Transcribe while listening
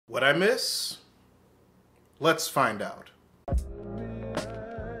What'd I miss? Let's find out.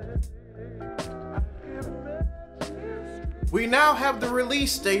 We now have the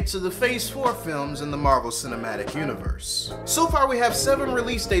release dates of the Phase 4 films in the Marvel Cinematic Universe. So far we have 7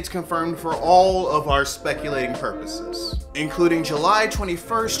 release dates confirmed for all of our speculating purposes, including July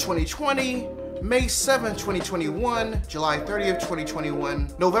 21st, 2020, May 7th, 2021, July 30th,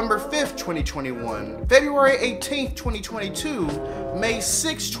 2021, November 5th, 2021, February 18th, 2022, May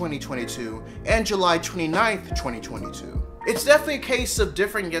 6th, 2022, and July 29th, 2022. It's definitely a case of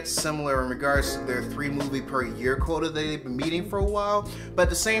different yet similar in regards to their 3 movie per year quota that they've been meeting for a while, but at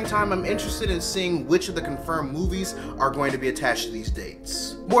the same time I'm interested in seeing which of the confirmed movies are going to be attached to these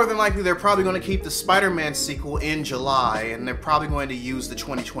dates. More than likely they're probably going to keep the Spider-Man sequel in July, and they're probably going to use the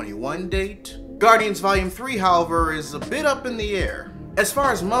 2021 date. Guardians Volume 3, however, is a bit up in the air. As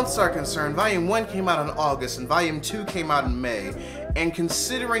far as months are concerned, Volume 1 came out in August and Volume 2 came out in May. And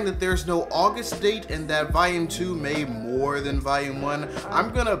considering that there's no August date and that Volume 2 made more than Volume 1,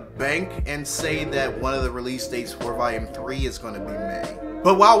 I'm gonna bank and say that one of the release dates for Volume 3 is gonna be May.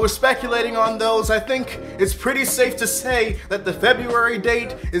 But while we're speculating on those, I think it's pretty safe to say that the February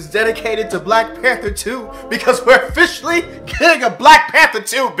date is dedicated to Black Panther 2 because we're officially getting a Black Panther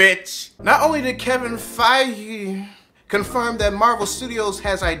 2, bitch! Not only did Kevin Feige confirmed that Marvel Studios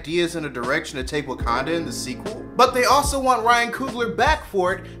has ideas in a direction to take Wakanda in the sequel, but they also want Ryan Coogler back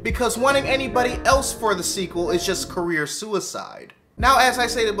for it because wanting anybody else for the sequel is just career suicide. Now, as I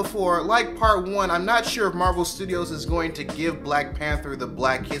stated before, like part 1, I'm not sure if Marvel Studios is going to give Black Panther the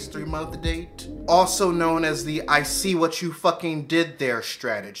Black History Month date, also known as the I see what you fucking did there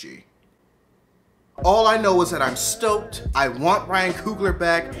strategy. All I know is that I'm stoked, I want Ryan Coogler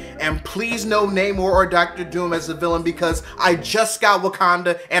back, and please no Namor or Dr. Doom as the villain because I just got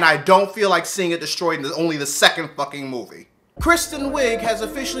Wakanda and I don't feel like seeing it destroyed in only the 2nd fucking movie. Kristen Wiig has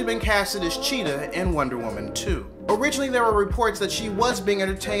officially been casted as Cheetah in Wonder Woman 2. Originally there were reports that she was being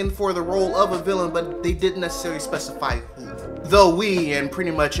entertained for the role of a villain, but they didn't necessarily specify who. Though we and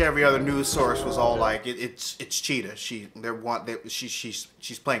pretty much every other news source was all like, it's Cheetah. She's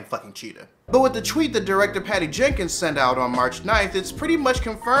playing fucking Cheetah. But with the tweet that director Patty Jenkins sent out on March 9th, it's pretty much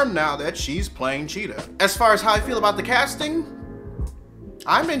confirmed now that she's playing Cheetah. As far as how I feel about the casting,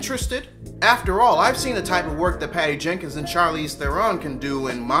 I'm interested. After all, I've seen the type of work that Patty Jenkins and Charlize Theron can do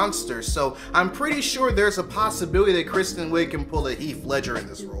in Monsters, so I'm pretty sure there's a possibility that Kristen Wiig can pull a Heath Ledger in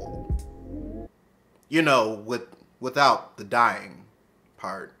this role. You know, without the dying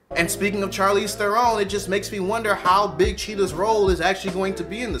part. And speaking of Charlize Theron, it just makes me wonder how big Cheetah's role is actually going to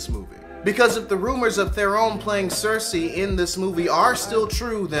be in this movie. Because if the rumors of Theron playing Cersei in this movie are still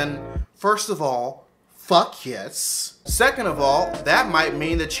true, then first of all, fuck yes. Second of all, that might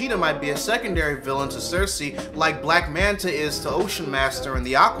mean that Cheetah might be a secondary villain to Cersei like Black Manta is to Ocean Master in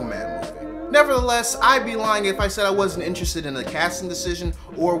the Aquaman movie. Nevertheless, I'd be lying if I said I wasn't interested in the casting decision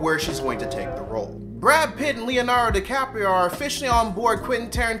or where she's going to take the role. Brad Pitt and Leonardo DiCaprio are officially on board Quentin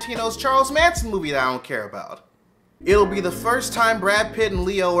Tarantino's Charles Manson movie that I don't care about. It'll be the first time Brad Pitt and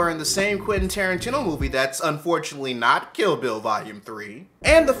Leo are in the same Quentin Tarantino movie that's unfortunately not Kill Bill Volume 3.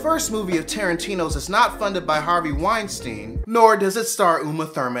 And the first movie of Tarantino's is not funded by Harvey Weinstein, nor does it star Uma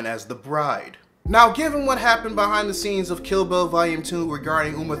Thurman as the bride. Now, given what happened behind the scenes of Kill Bill Volume 2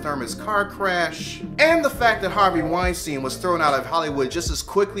 regarding Uma Thurman's car crash, and the fact that Harvey Weinstein was thrown out of Hollywood just as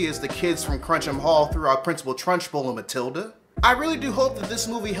quickly as the kids from Crunch'em Hall threw out Principal Trunchbull and Matilda, I really do hope that this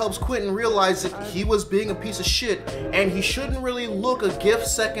movie helps Quentin realize that he was being a piece of shit and he shouldn't really look a gift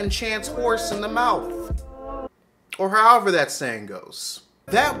second chance horse in the mouth. Or however that saying goes.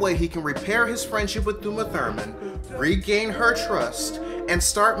 That way he can repair his friendship with Uma Thurman, regain her trust, and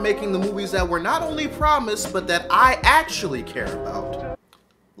start making the movies that were not only promised but that I actually care about.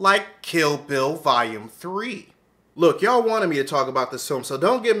 Like Kill Bill Volume 3. Look, y'all wanted me to talk about this film, so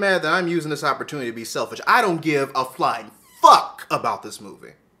don't get mad that I'm using this opportunity to be selfish. I don't give a flying fuck about this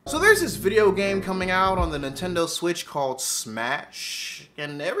movie. So there's this video game coming out on the Nintendo Switch called Smash,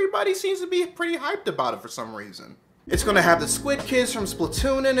 and everybody seems to be pretty hyped about it for some reason. It's gonna have the Squid Kids from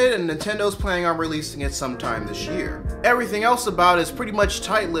Splatoon in it, and Nintendo's planning on releasing it sometime this year. Everything else about it is pretty much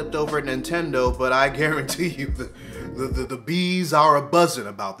tight-lipped over at Nintendo, but I guarantee you the bees are a-buzzing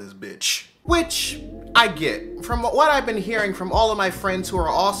about this bitch. Which I get. From what I've been hearing from all of my friends who are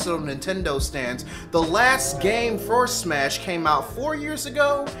also Nintendo stands, the last game for Smash came out 4 years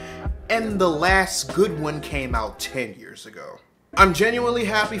ago, and the last good one came out 10 years ago. I'm genuinely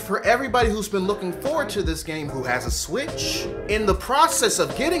happy for everybody who's been looking forward to this game who has a Switch, in the process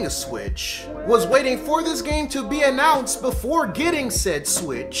of getting a Switch, was waiting for this game to be announced before getting said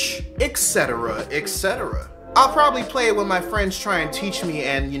Switch, etc, etc. I'll probably play it when my friends try and teach me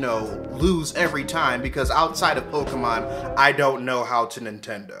and, you know, lose every time because outside of Pokemon, I don't know how to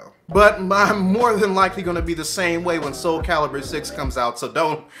Nintendo. But I'm more than likely gonna be the same way when Soul Calibur 6 comes out, so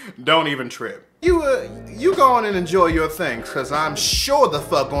don't even trip. You go on and enjoy your thing, cause I'm sure the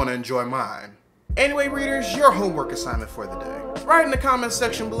fuck gonna enjoy mine. Anyway, readers, your homework assignment for the day. Write in the comment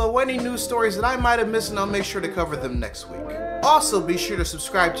section below any news stories that I might have missed and I'll make sure to cover them next week. Also, be sure to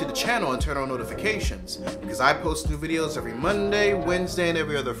subscribe to the channel and turn on notifications, because I post new videos every Monday, Wednesday, and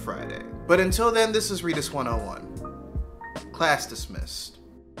every other Friday. But until then, this is Readus 101. Class dismissed.